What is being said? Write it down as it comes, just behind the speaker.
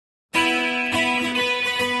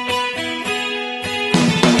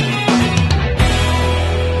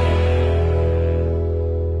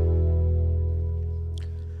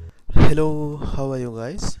Hello, how are you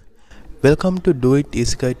guys? Welcome to Do It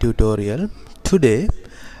Easy Guy tutorial. Today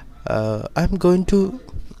I'm going to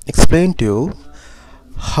explain to you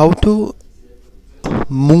how to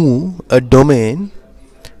move a domain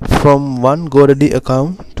from one Godaddy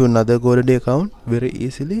account to another Godaddy account very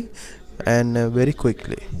easily and very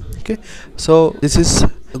quickly. Okay, so this is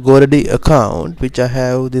a Godaddy account which I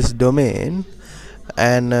have this domain,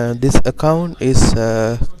 and this account is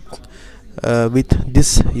with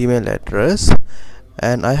this email address,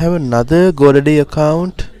 and I have another Godaddy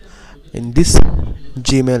account in this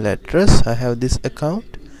Gmail address. I have this account,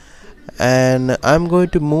 and I'm going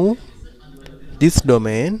to move this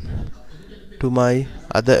domain to my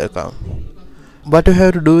other account. What we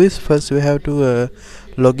have to do is, first we have to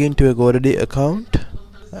log into a Godaddy account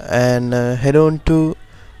and head on to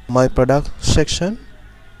my product section.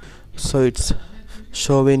 So it's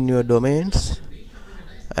showing your domains,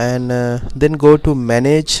 and then go to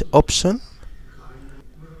manage option,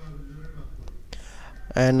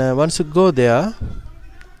 and once you go there,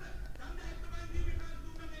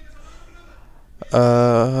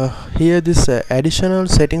 here this additional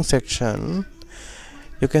settings section,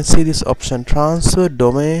 you can see this option, transfer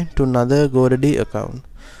domain to another Godaddy account.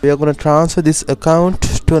 We are going to transfer this account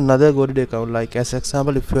to another Godaddy account. Like as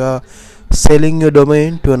example, if you are selling your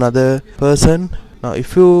domain to another person, now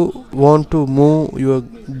if you want to move your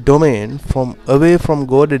domain from away from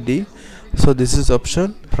Godaddy, so this is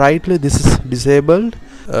option. Rightly this is disabled.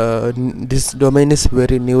 This domain is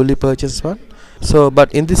very newly purchased one. So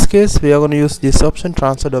but in this case we are going to use this option,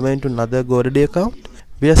 transfer domain to another Godaddy account.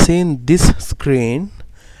 We are seeing this screen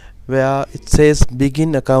where it says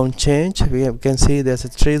begin account change. We can see there's a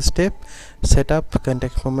 3-step: setup,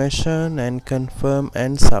 contact information, and confirm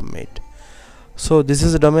and submit. So this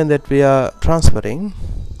is the domain that we are transferring.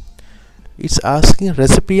 It's asking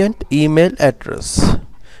recipient email address,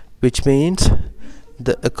 which means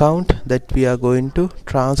the account that we are going to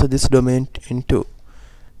transfer this domain into.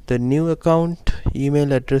 The new account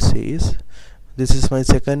email address is, this is my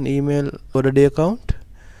second email Godaddy account.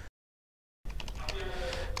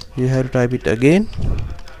 You have to type it again,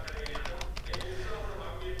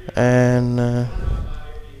 and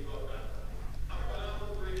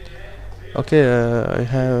okay, I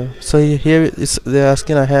have, so here is they're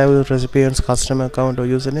asking I have recipient's customer account or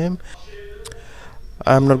username.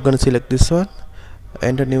 I'm not going to select this one.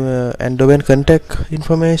 Enter new and domain contact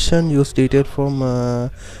information, use detail form,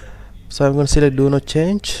 so I'm going to select do not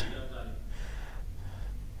change.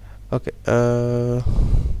 Okay,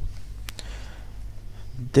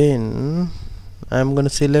 then I'm going to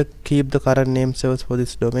select keep the current name servers for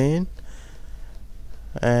this domain,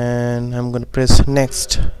 and I'm going to press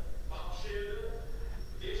next.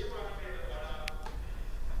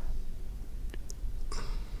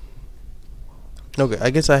 Okay, I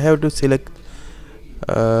guess I have to select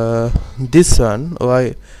this one.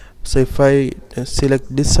 Why? So if I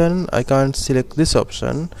select this one, I can't select this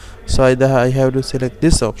option, so either I have to select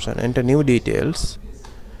this option, enter new details,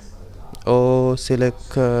 or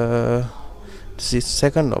select this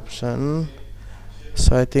second option.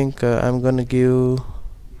 So I think I'm gonna give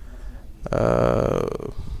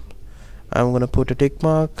I'm gonna put a tick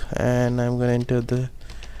mark, and I'm gonna enter the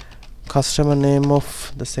customer name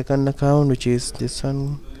of the second account, which is this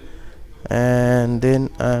one, and then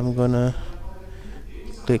I'm gonna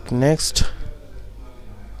click next,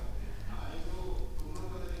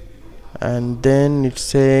 and then it's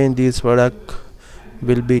saying this product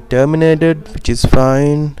will be terminated, which is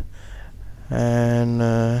fine, and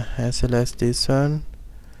as well as this one.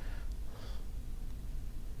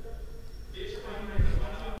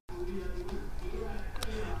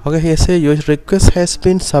 Okay, here say your request has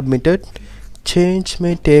been submitted, change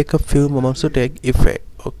may take a few moments to take effect.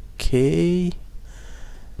 Okay,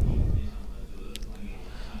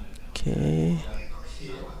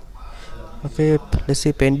 let's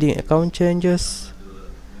see pending account changes.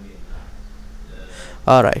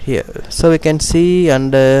 Alright, here so we can see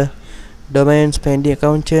under domains pending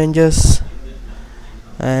account changes,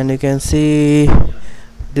 and you can see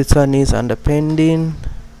this one is under pending.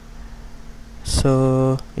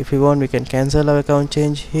 So if you want, we can cancel our account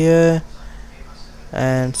change here.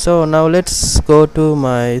 And so now let's go to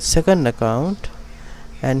my second account,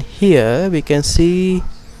 and here we can see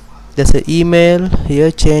there's an email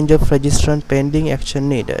here, change of registrant pending, action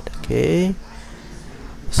needed. Okay,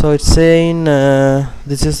 so it's saying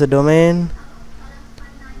this is the domain,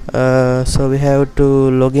 so we have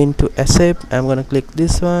to log into accept. I'm gonna click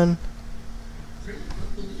this one.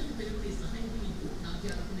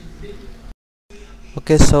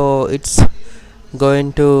 Okay, so it's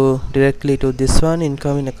going to directly to this one,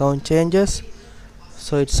 incoming account changes.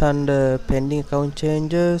 So it's under pending account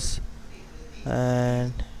changes,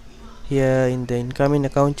 and here in the incoming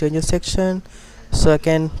account changes section, so I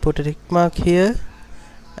can put a tick mark here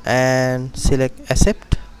and select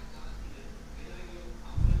accept.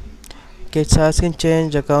 Okay, it's asking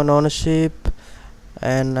change account ownership,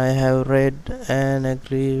 and I have read and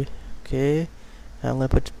agree. Okay, I'm gonna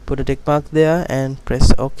put a tick mark there and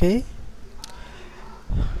press OK.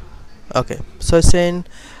 Okay, so it's saying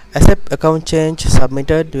accept account change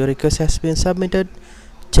submitted, your request has been submitted,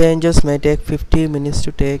 changes may take 15 minutes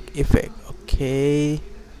to take effect. Okay,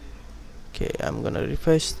 I'm gonna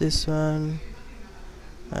refresh this one,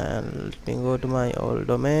 and let me go to my all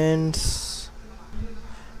domains,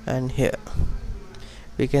 and here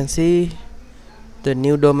we can see the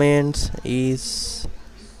new domains is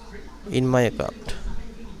in my account.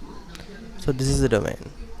 So this is the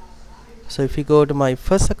domain. So if we go to my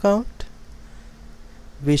first account,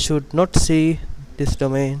 we should not see this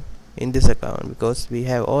domain in this account because we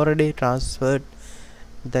have already transferred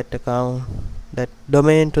that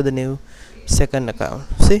domain to the new second account.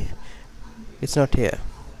 See, it's not here.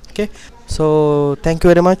 Okay, so thank you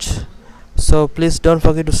very much. So please don't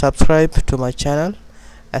forget to subscribe to my channel,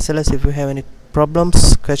 as well as if you have any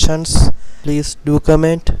problems, questions, please do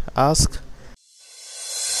comment, ask.